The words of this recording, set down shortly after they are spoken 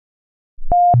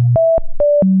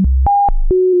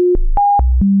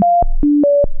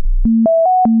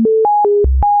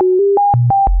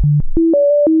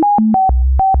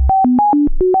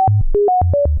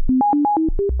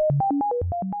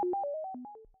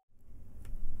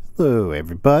Hello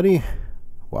everybody,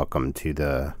 welcome to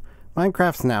the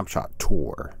Minecraft Snapshot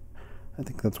Tour. I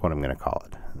think that's what I'm going to call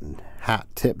it. And hat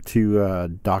tip to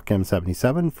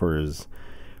DocM77 for his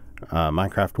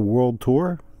Minecraft World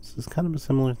Tour. This is kind of a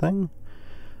similar thing.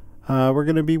 We're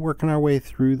going to be working our way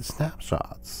through the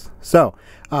snapshots. So,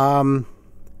 Minecraft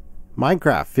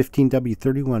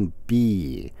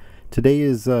 15W31B. Today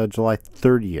is July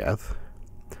 30th.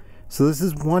 So this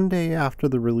is one day after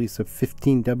the release of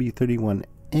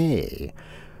 15W31A,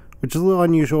 which is a little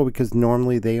unusual because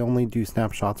normally they only do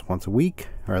snapshots once a week,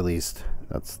 or at least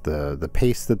that's the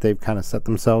pace that they've kind of set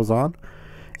themselves on.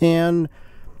 And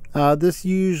this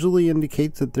usually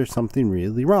indicates that there's something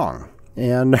really wrong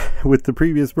and with the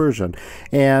previous version,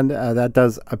 and that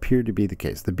does appear to be the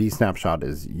case. The B snapshot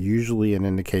is usually an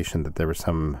indication that there was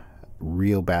some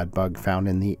real bad bug found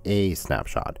in the A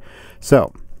snapshot.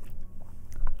 So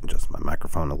adjust my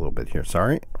microphone a little bit here,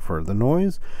 sorry for the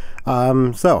noise.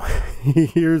 So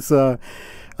here's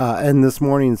and this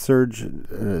morning Serge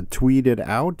tweeted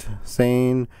out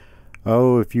saying,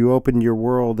 oh, if you opened your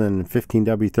world in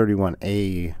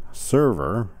 15W31A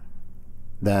server,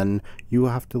 then you will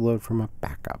have to load from a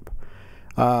backup.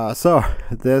 So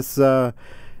this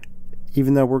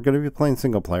even though we're going to be playing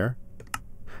single player,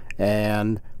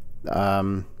 and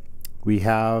we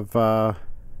have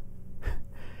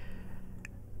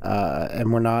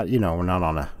and we're not, we're not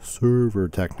on a server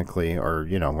technically, or,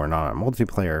 we're not on a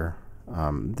multiplayer.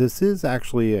 This is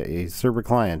actually a server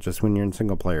client. Just when you're in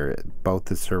single player, both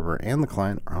the server and the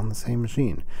client are on the same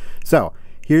machine. So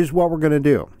here's what we're going to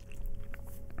do.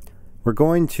 We're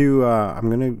going to, I'm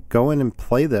going to go in and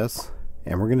play this,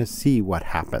 and we're going to see what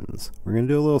happens. We're going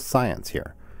to do a little science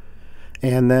here.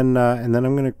 And then I'm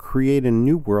going to create a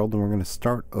new world, and we're going to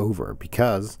start over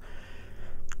because,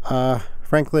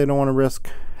 frankly, I don't want to risk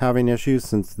having issues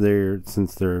since they're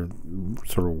sort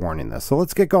of warning this. So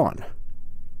let's get going.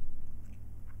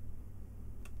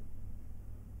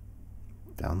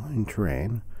 Downloading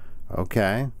terrain.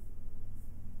 Okay.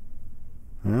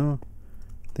 Well,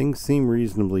 things seem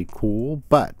reasonably cool,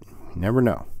 but you never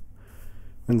know.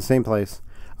 We're in the same place.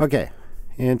 Okay.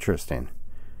 Interesting.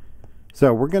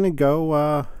 So we're gonna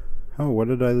go. Oh, what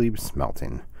did I leave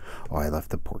smelting? Oh, I left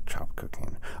the pork chop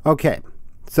cooking. Okay.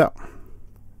 So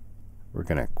we're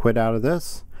going to quit out of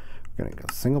this. We're going to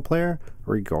go single player.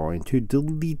 We're going to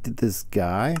delete this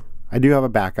guy. I do have a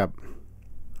backup,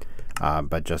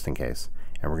 but just in case.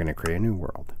 And we're going to create a new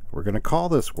world. We're going to call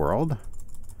this world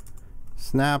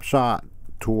Snapshot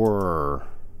Tour.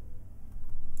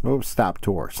 Oh, Stop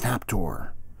Tour. Snap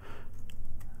Tour.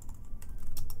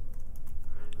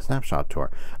 Snapshot Tour.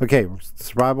 Okay,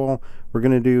 survival. We're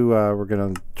going to do, we're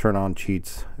going to turn on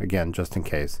cheats again, just in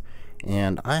case.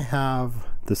 And I have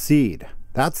the seed.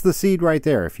 That's the seed right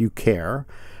there. If you care,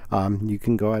 you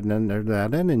can go ahead and enter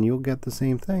that in and you'll get the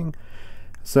same thing.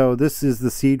 So this is the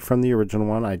seed from the original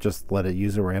one. I just let it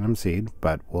use a random seed,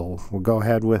 but we'll go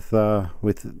ahead with the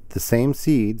same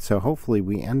seed. So hopefully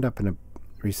we end up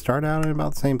we start out in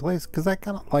about the same place, because I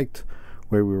kind of liked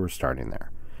where we were starting there.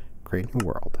 Create new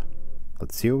world.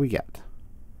 Let's see what we get.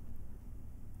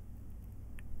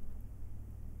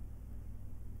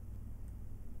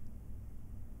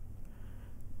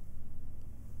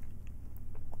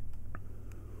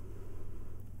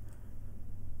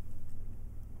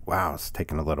 Wow, it's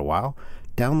taking a little while.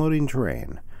 Downloading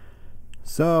terrain.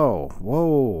 So,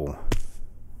 whoa.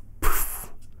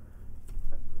 Poof.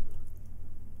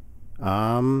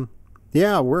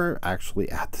 Yeah, we're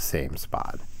actually at the same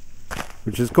spot,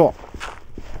 which is cool.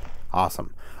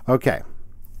 Awesome. Okay.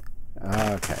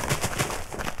 Okay.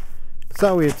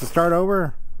 So we have to start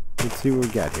over. Let's see what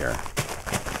we get here.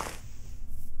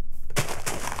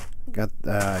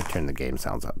 I turned the game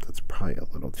sounds up. That's probably a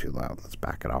little too loud. Let's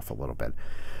back it off a little bit.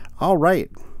 All right,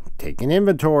 taking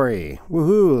inventory.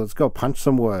 Woohoo! Let's go punch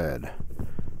some wood.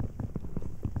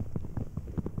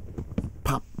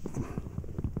 Pop.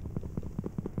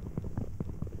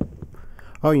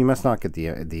 Oh, you must not get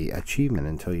the achievement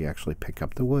until you actually pick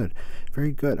up the wood.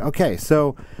 Very good. Okay,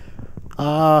 so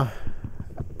I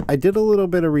did a little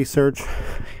bit of research,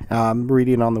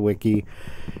 reading on the wiki.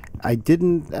 I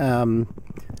didn't.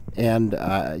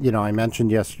 I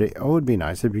mentioned yesterday, oh, it'd be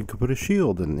nice if you could put a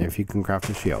shield and if you can craft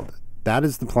a shield. That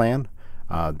is the plan.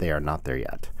 They are not there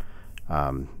yet.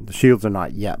 The shields are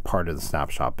not yet part of the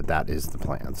snapshot, but that is the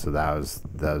plan. So that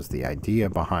was the idea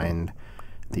behind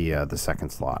the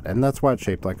second slot, and that's why it's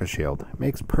shaped like a shield. It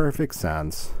makes perfect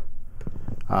sense.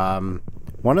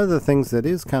 One of the things that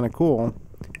is kind of cool,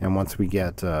 and once we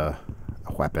get a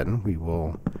weapon, we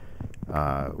will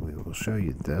show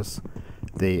you this.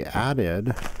 They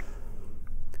added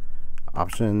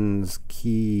options,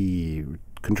 key,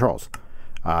 controls.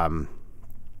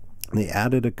 They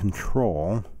added a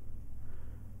control,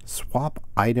 swap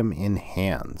item in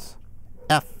hands,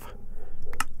 F.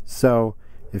 So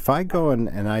if I go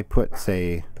and I put,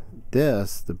 say,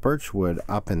 the birch wood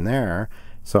up in there,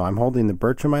 so I'm holding the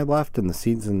birch in my left and the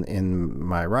seeds in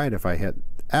my right. If I hit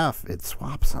F, it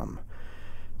swaps them.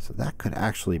 So that could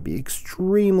actually be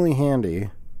extremely handy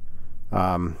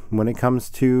when it comes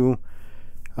to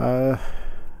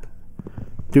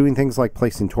doing things like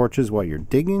placing torches while you're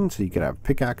digging. So you could have a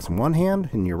pickaxe in one hand,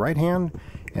 in your right hand,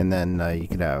 and then you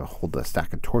could hold a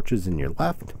stack of torches in your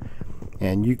left.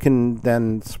 And you can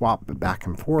then swap back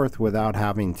and forth without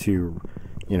having to,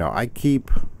 I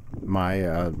keep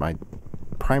my my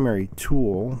primary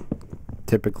tool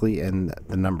typically in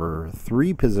the number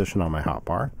 3 position on my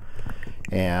hotbar,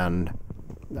 and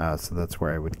so that's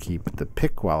where I would keep the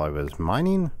pick while I was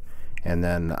mining, and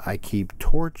then I keep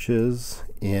torches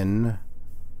in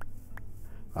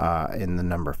the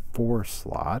number 4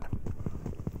 slot,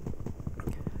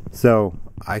 so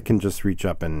I can just reach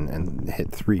up and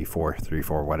hit 3, 4, 3,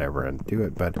 4, whatever, and do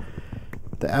it. But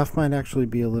the F might actually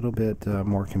be a little bit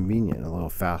more convenient, a little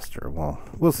faster. Well,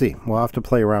 we'll see. We'll have to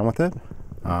play around with it.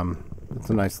 It's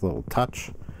a nice little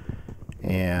touch.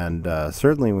 And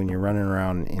certainly when you're running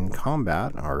around in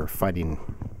combat or fighting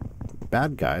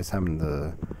bad guys, having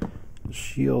the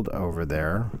shield over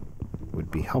there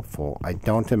would be helpful. I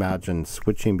don't imagine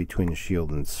switching between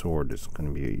shield and sword is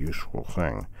going to be a useful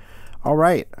thing. All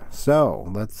right, so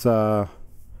let's 25.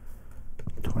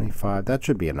 That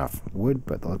should be enough wood,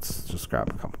 but let's just grab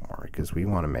a couple more because we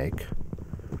want to make.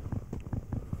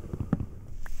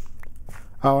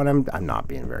 Oh, and I'm not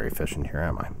being very efficient here,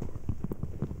 am I?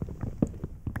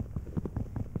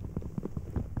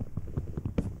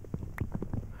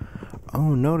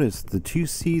 Oh, notice the 2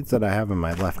 seeds that I have in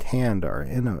my left hand are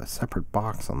in a separate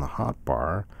box on the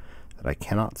hotbar that I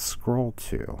cannot scroll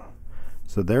to.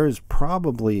 So there is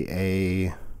probably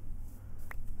a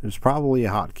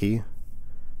hotkey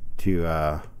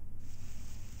to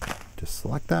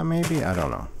select that, maybe? I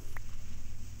don't know.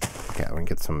 Okay, I'm gonna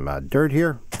get some dirt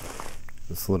here.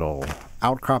 This little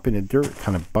outcropping of dirt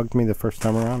kind of bugged me the first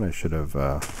time around. I should have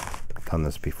done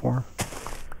this before.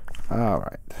 All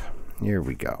right, here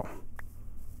we go.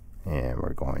 And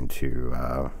we're going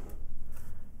to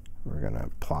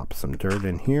plop some dirt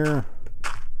in here.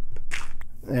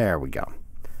 There we go.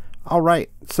 All right,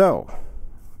 so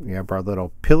we have our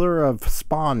little pillar of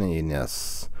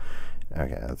spawniness.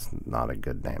 Okay, that's not a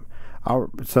good name.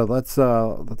 So let's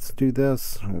do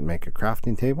this. Make a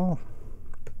crafting table.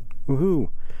 Woohoo!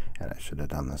 And I should have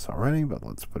done this already, but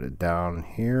let's put it down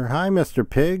here. Hi, Mr.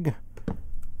 Pig.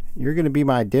 You're gonna be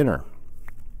my dinner.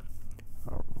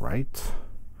 All right.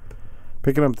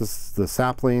 Picking up the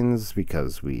saplings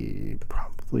because we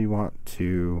probably want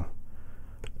to.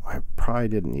 I probably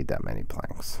didn't need that many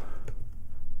planks.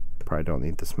 Probably don't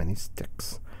need this many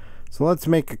sticks. So let's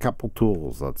make a couple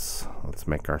tools. Let's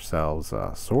make ourselves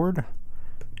a sword,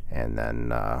 and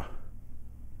then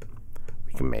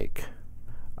we can make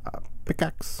a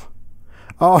pickaxe.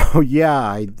 Oh yeah,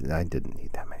 I didn't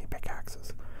need that many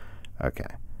pickaxes.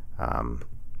 Okay, I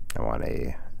want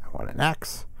an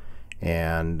axe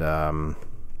and a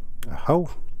hoe,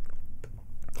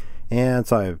 and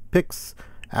so I have picks,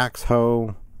 axe,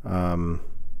 hoe,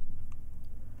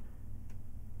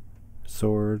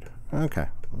 sword. Okay,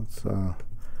 let's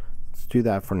do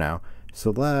that for now.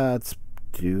 So let's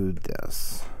do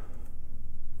this.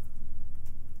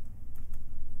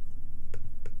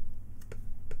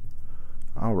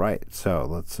 All right, so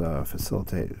let's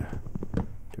facilitate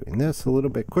doing this a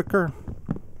little bit quicker,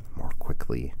 more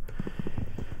quickly.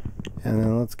 And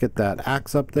then let's get that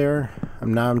axe up there.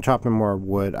 Now I'm chopping more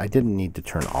wood. I didn't need to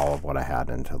turn all of what I had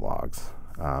into logs.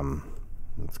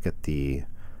 Let's get the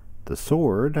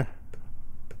sword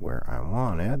where I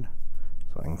want it.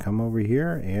 So I can come over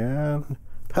here and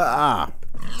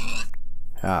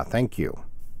thank you.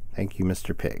 Thank you,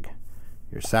 Mr. Pig.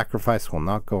 Your sacrifice will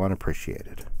not go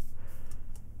unappreciated.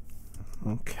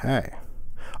 Okay.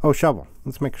 Oh, shovel.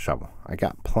 Let's make a shovel. I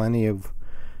got plenty of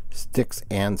sticks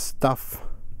and stuff.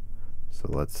 So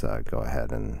let's go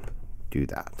ahead and do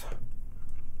that.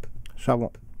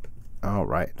 Shovel. All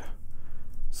right.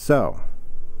 So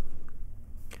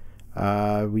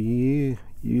we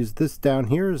use this down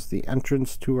here as the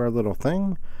entrance to our little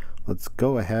thing. Let's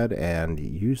go ahead and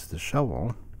use the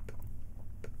shovel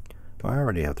Well, I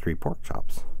already have 3 pork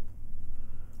chops.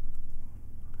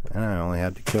 And I only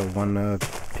had to kill 1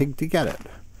 pig to get it.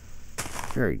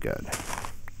 Very good.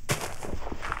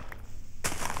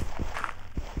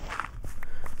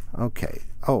 Okay.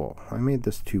 Oh, I made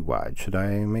this too wide. Should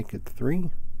I make it 3?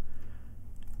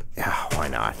 Yeah, why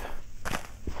not?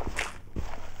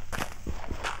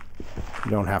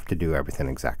 You don't have to do everything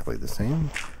exactly the same.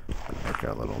 Make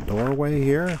a little doorway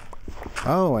here.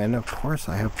 Oh, and of course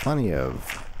I have plenty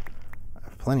of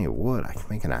wood. I can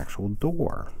make an actual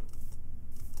door.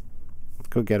 Let's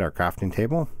go get our crafting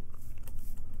table,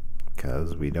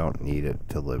 because we don't need it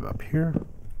to live up here.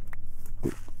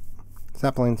 Ooh.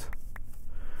 Saplings.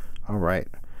 All right,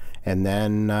 and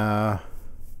then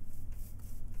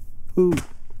ooh,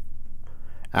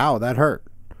 ow, that hurt.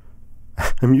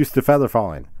 I'm used to feather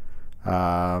falling.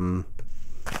 Can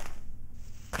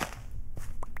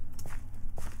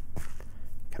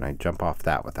I jump off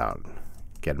that without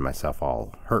getting myself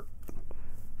all hurt?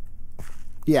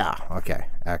 Yeah, okay,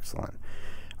 excellent.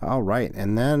 All right,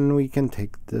 and then we can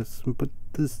take this and put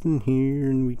this in here,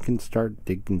 and we can start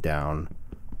digging down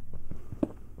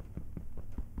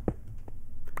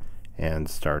and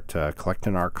start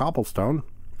collecting our cobblestone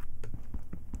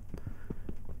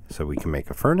so we can make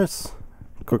a furnace,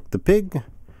 cook the pig,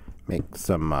 make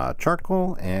some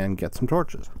charcoal, and get some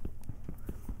torches.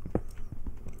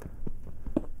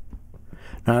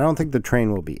 Now, I don't think the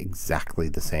train will be exactly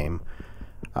the same.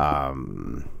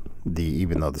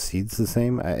 Even though the seed's the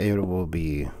same, it will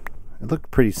be. It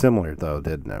looked pretty similar, though,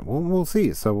 didn't it? We'll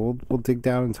see. So we'll dig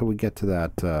down until we get to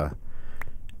that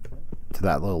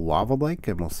little lava lake,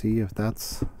 and we'll see if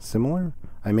that's similar.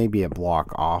 I may be a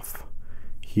block off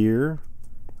here,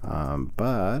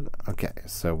 but okay.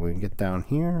 So we get down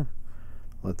here.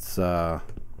 Let's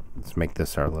make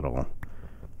this our little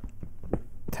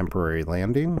temporary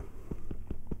landing.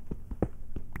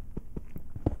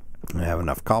 I have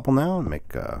enough cobble now to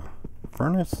make a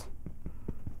furnace.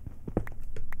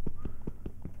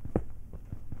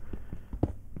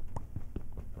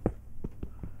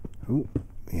 Ooh,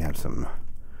 we have some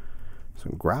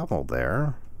gravel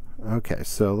there. Okay,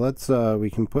 so let's we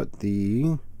can put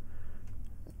the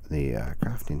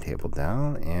crafting table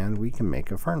down, and we can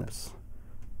make a furnace.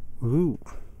 Ooh.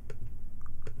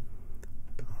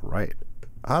 All right,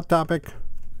 hot topic.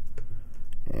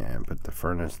 And put the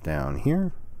furnace down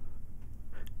here.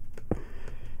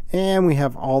 And we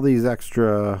have all these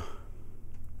extra,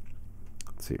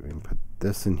 let's see, we can put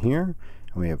this in here,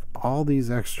 and we have all these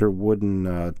extra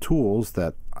wooden tools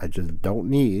that I just don't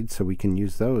need, so we can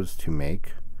use those to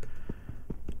make,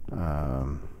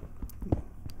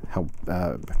 help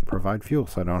provide fuel,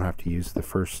 so I don't have to use the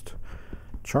first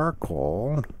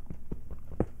charcoal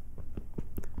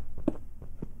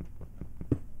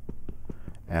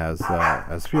as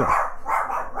fuel.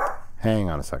 Hang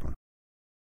on a second.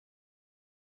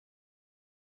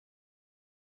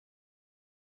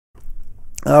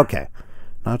 Okay,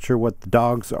 not sure what the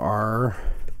dogs are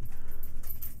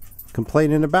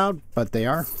complaining about, but they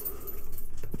are.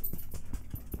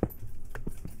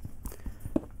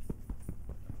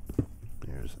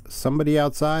 There's somebody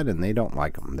outside, and they don't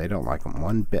like them. They don't like them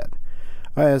one bit.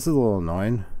 Oh, yeah, this is a little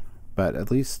annoying, but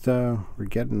at least we're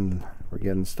getting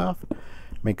stuff.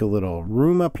 Make a little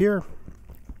room up here,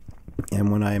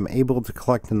 and when I'm able to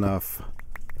collect enough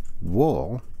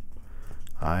wool,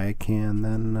 I can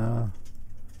then.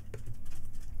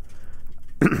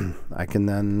 I can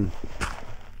then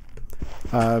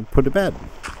put a bed.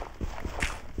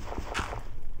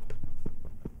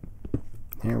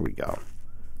 Here we go.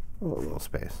 Oh, a little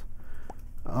space.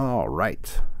 All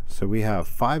right. So we have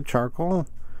 5 charcoal.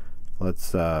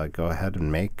 Let's go ahead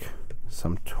and make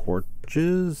some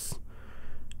torches.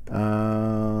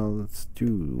 Let's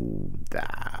do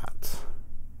that.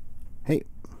 Hey.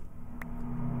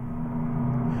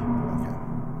 Okay.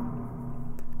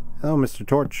 Hello, Mr.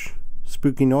 Torch.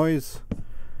 Spooky noise.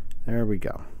 There we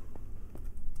go.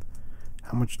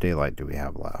 How much daylight do we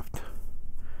have left?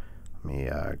 Let me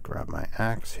grab my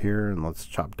axe here, and let's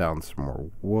chop down some more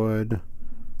wood,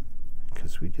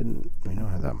 because we don't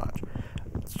have that much.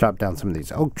 Let's chop down some of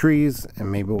these oak trees, and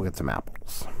maybe we'll get some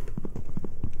apples,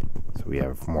 so we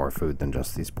have more food than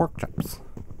just these pork chops.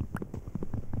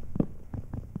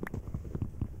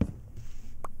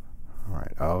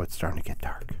 Alright. Oh, it's starting to get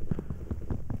dark.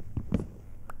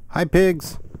 Hi,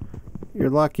 pigs. You're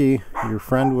lucky. Your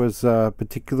friend was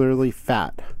particularly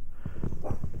fat.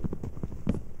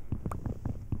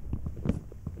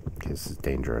 Okay, this is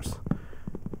dangerous.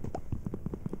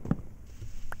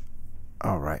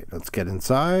 All right, let's get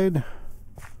inside.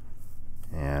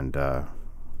 And,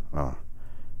 well,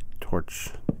 torch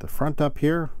the front up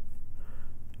here.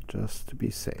 just to be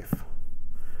safe.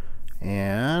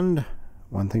 And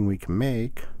one thing we can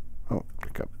make, oh,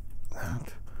 pick up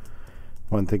that.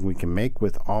 One thing we can make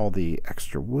with all the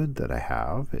extra wood that I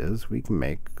have is we can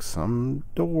make some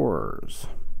doors.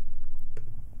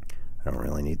 I don't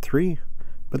really need 3,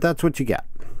 but that's what you get.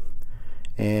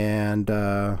 And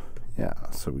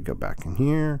yeah, so we go back in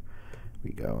here.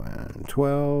 We go in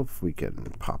 12. We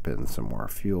can pop in some more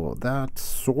fuel of that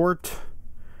sort.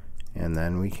 And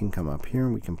then we can come up here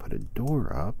and we can put a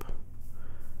door up.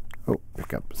 Oh,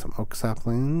 pick up some oak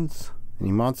saplings.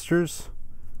 Any monsters?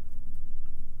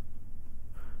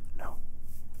 No,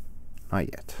 not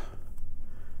yet.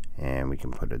 And we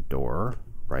can put a door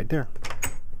right there.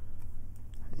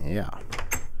 Yeah.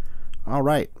 All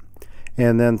right.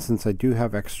 And then since I do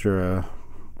have extra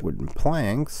wooden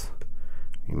planks,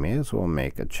 we may as well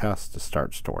make a chest to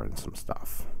start storing some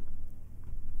stuff.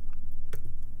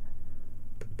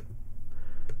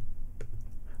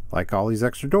 Like all these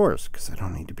extra doors, because I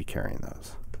don't need to be carrying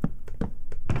those.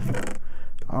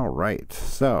 All right,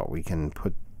 so we can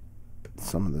put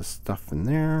some of this stuff in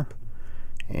there.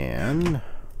 And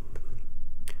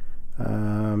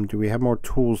do we have more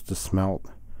tools to smelt?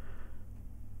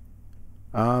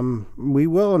 We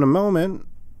will in a moment,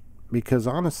 because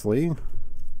honestly,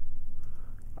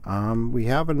 we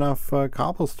have enough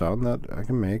cobblestone that I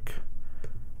can make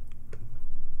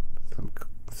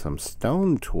some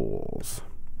stone tools.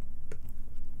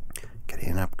 Get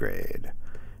an upgrade.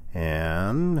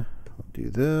 And we'll do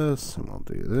this, and we'll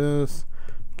do this.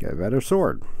 Get a better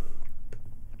sword.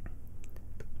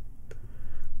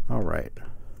 All right.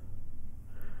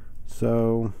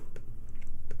 So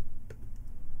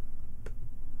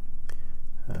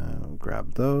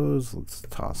grab those. Let's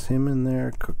toss him in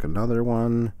there. Cook another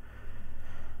one.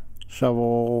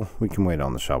 Shovel. We can wait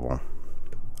on the shovel.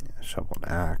 Yeah, shovel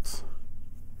and axe.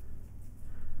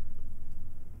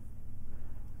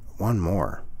 One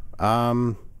more.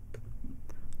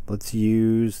 Let's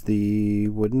use the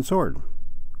wooden sword.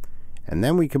 And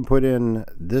then we can put in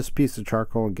this piece of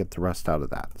charcoal and get the rest out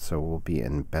of that. So we'll be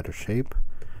in better shape.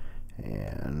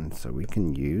 And so we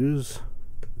can use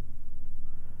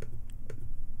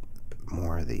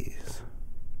more of these.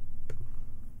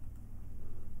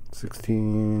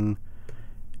 16.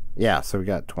 Yeah, so we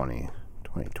got 20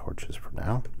 torches for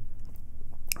now.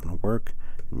 Gonna work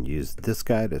and use this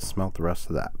guy to smelt the rest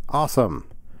of that. Awesome.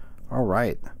 All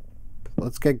right,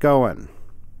 let's get going.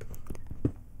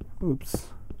 Oops.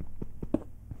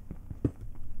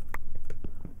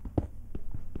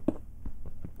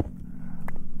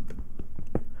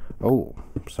 Oh,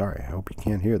 sorry. I hope you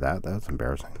can't hear that. That's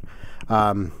embarrassing.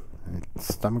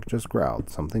 Stomach just growled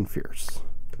something fierce.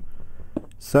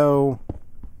 So,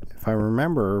 if I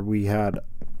remember, we had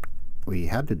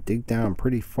to dig down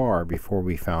pretty far before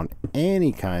we found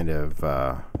any kind of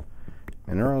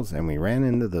minerals, and we ran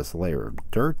into this layer of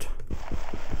dirt.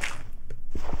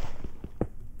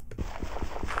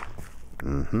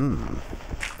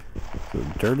 So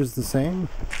dirt is the same.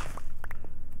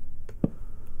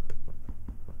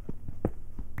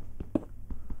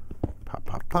 Pop,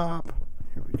 pop, pop.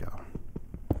 Here we go.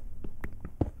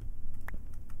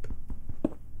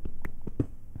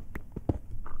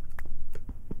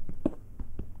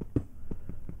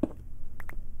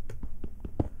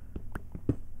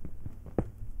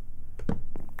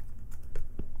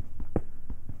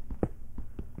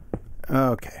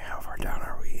 Okay, how far down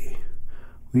are we?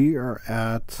 We are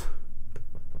at...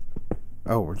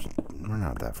 Oh, we're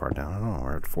not that far down at all.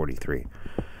 We're at 43.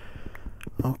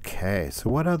 Okay, so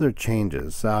what other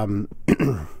changes?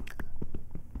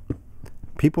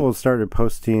 People started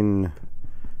posting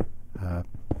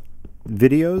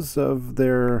videos of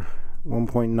their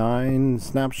 1.9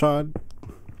 snapshot.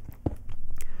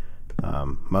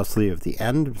 Mostly of the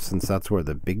end, since that's where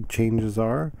the big changes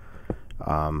are.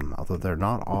 Although they're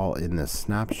not all in this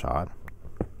snapshot.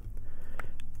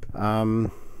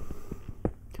 And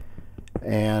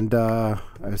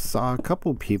I saw a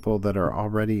couple people that are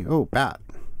already... Oh, bat.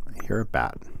 I hear a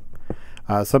bat.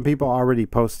 Some people already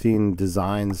posting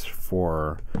designs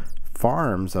for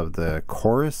farms of the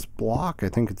chorus block. I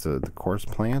think it's the chorus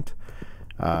plant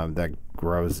that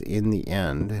grows in the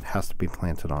end. It has to be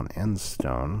planted on end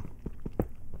stone.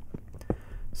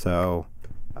 So...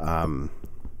 and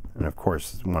of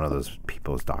course, one of those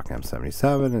people is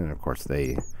DocM77, and of course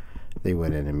they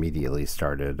went in and immediately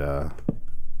started.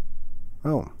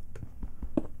 Oh,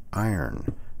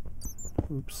 iron.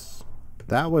 Oops,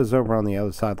 that was over on the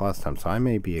other side last time, so I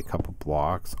may be a couple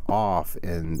blocks off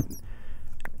in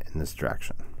this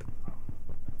direction.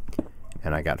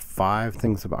 And I got 5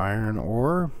 things of iron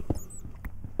ore.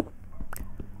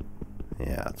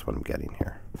 Yeah, that's what I'm getting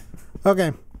here.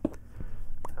 Okay,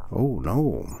 Oh,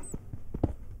 no.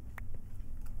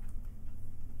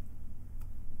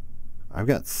 I've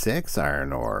got 6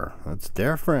 iron ore. That's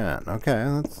different. Okay,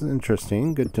 that's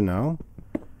interesting. Good to know.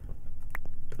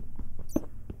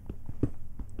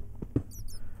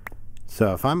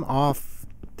 So if I'm off,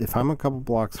 if I'm a couple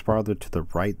blocks farther to the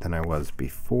right than I was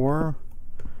before,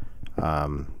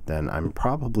 then I'm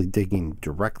probably digging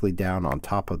directly down on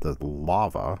top of the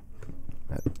lava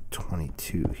at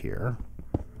 22 here.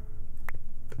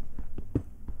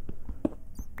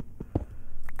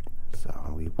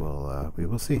 So we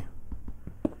will see.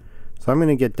 So I'm going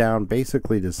to get down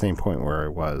basically to the same point where I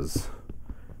was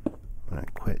when I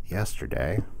quit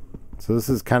yesterday. So this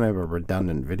is kind of a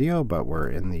redundant video, but we're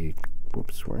in the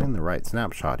right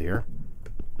snapshot here.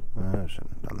 I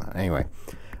shouldn't have done that. Anyway,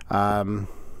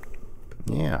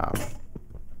 yeah.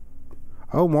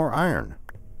 Oh, more iron.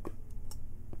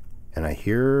 And I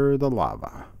hear the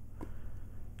lava.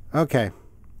 Okay.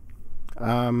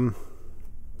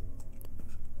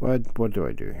 What do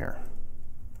I do here?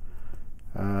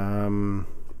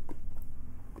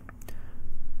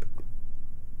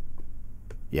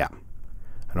 Yeah.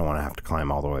 I don't want to have to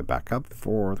climb all the way back up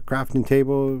for the crafting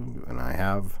table, and I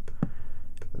have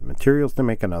the materials to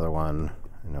make another one.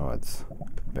 I know it's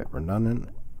a bit redundant.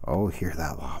 Oh, hear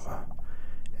that lava.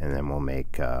 And then we'll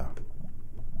make,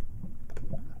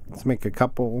 let's make a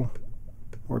couple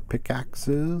more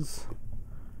pickaxes.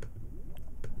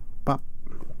 Bop.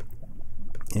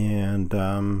 And,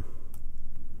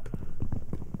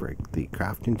 break the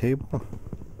crafting table.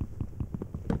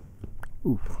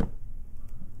 Oof.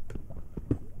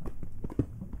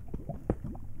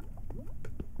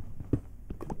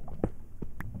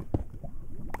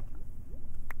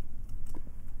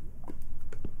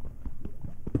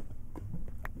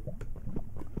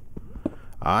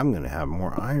 I'm going to have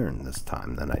more iron this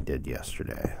time than I did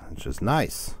yesterday, which is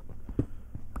nice.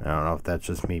 I don't know if that's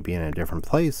just me being in a different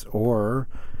place or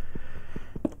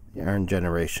the iron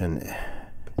generation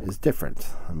is different.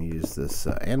 Let me use this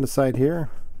andesite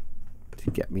here to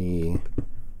get me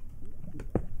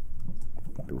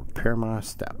to repair my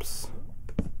steps.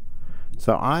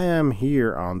 So I am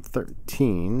here on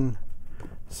 13,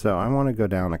 so I want to go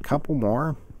down a couple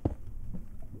more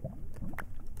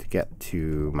to get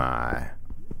to my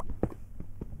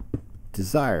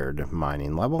desired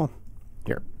mining level.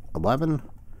 Here, 11,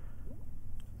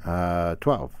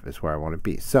 12 is where I want to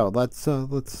be. So let's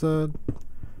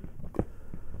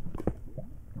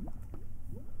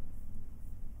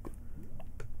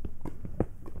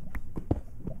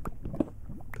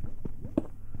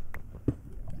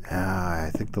I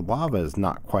think the lava is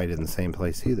not quite in the same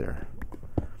place either.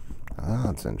 Oh,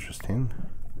 that's interesting.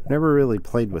 Never really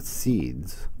played with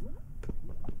seeds.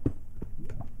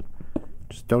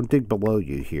 Just don't dig below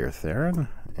you here, Theron,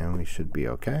 and we should be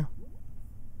okay.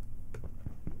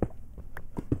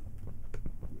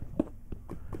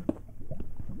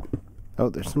 Oh,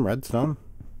 there's some redstone.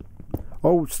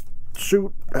 Oh,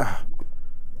 shoot. Ugh.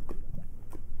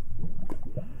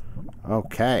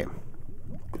 Okay.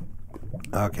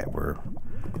 Okay, we're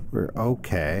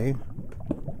okay.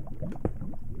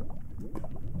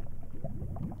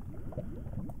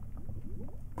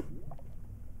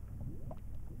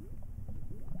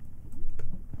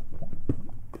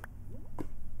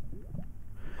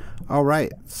 All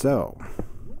right, so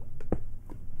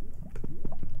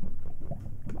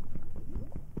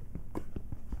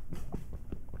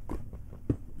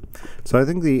I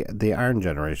think the iron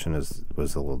generation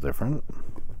was a little different.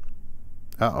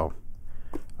 Uh-oh.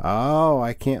 Oh,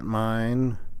 I can't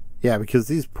mine. Yeah, because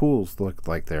these pools look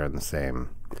like they're in the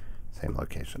same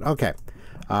location. Okay.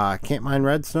 I can't mine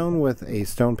redstone with a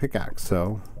stone pickaxe,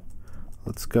 so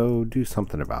let's go do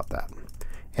something about that.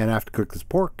 And I have to cook this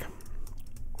pork.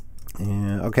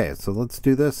 And okay, so let's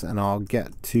do this, and I'll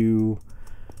get to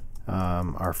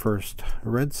our first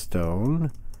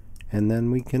redstone, and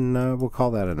then we can we'll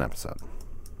call that an episode.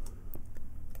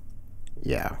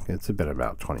 Yeah, it's been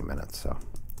about 20 minutes, so.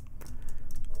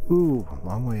 Ooh, a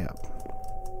long way up.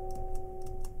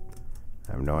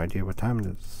 I have no idea what time it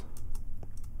is.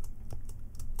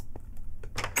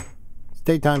 It's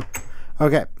daytime.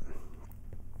 Okay.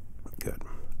 Good.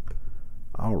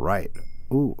 All right.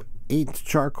 Ooh, 8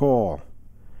 charcoal.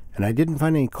 And I didn't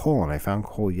find any coal, and I found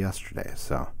coal yesterday,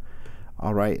 so.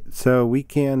 All right, so we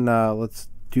can, let's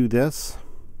do this.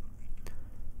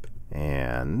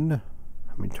 And,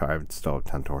 let me try, I still have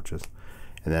 10 torches.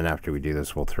 And then after we do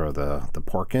this, we'll throw the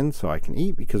pork in so I can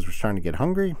eat because we're starting to get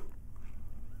hungry.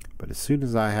 But as soon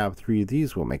as I have 3 of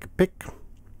these, we'll make a pick.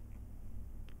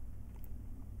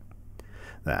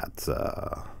 That's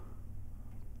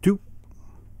 2.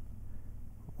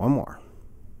 1 more.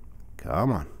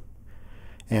 Come on.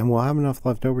 And we'll have enough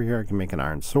left over here. I can make an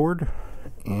iron sword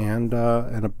and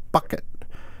a bucket.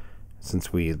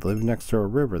 Since we live next to a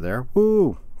river there.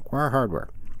 Woo! Acquire hardware.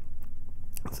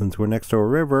 Since we're next to a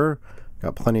river,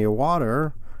 got plenty of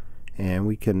water, and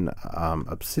we can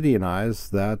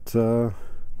obsidianize that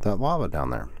lava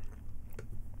down there.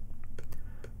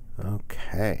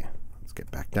 Okay, let's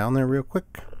get back down there real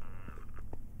quick.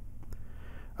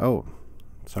 Oh,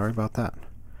 sorry about that.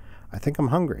 I think I'm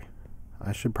hungry.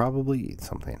 I should probably eat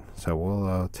something. So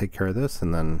we'll take care of this,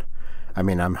 and then, I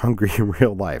mean, I'm hungry in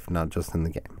real life, not just in the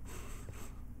game.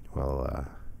 Well,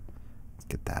 let's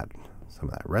get some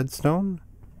of that redstone,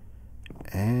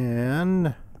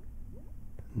 and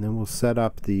then we'll set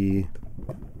up the,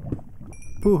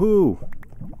 woohoo!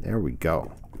 There we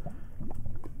go.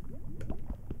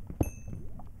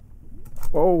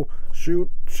 Oh, shoot.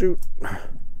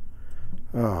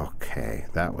 Okay,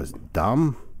 that was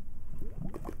dumb.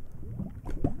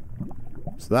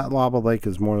 So that lava lake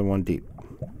is more than one deep.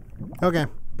 Okay.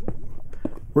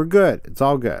 We're good. It's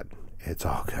all good. It's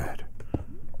all good.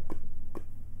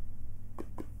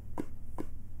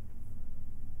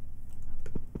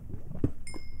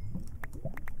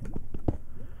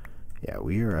 Yeah,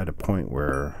 we are at a point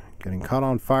where getting caught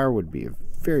on fire would be a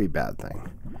very bad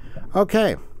thing.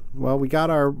 Okay. Well, we got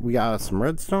some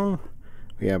redstone.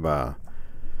 We have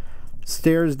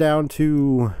stairs down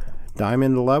to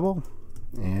diamond level,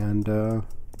 and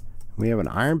we have an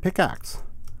iron pickaxe.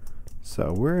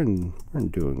 So we're in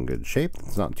doing good shape.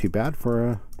 It's not too bad for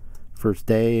a first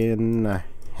day and a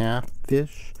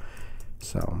half-ish.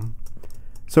 So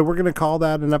we're gonna call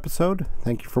that an episode.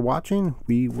 Thank you for watching.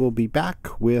 We will be back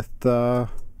with in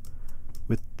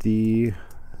the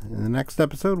next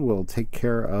episode. We'll take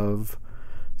care of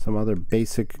some other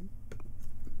basic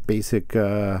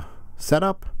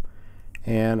setup,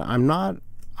 and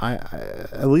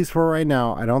at least for right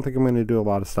now, I don't think I'm going to do a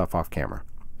lot of stuff off camera.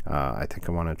 I think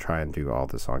I want to try and do all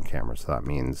this on camera, so that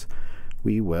means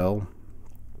we will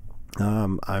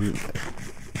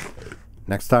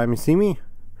next time you see me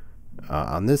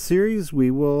on this series,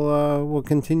 we'll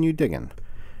continue digging,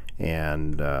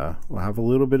 and we'll have a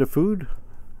little bit of food,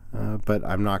 but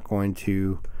I'm not going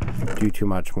to do too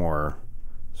much more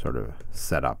sort of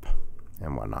setup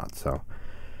and whatnot. So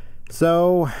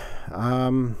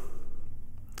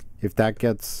if that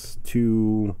gets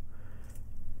too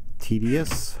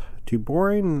tedious, too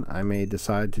boring, I may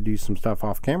decide to do some stuff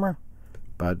off camera,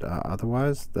 but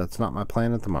otherwise that's not my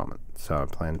plan at the moment. So I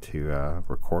plan to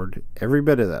record every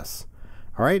bit of this.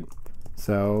 All right,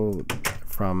 so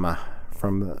from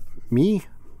me,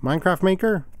 Minecraft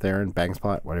Maker, Theron,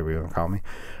 Bangsplat, whatever you want to call me,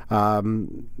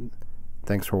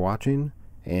 thanks for watching,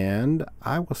 and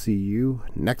I will see you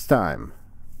next time.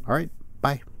 All right,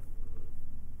 bye.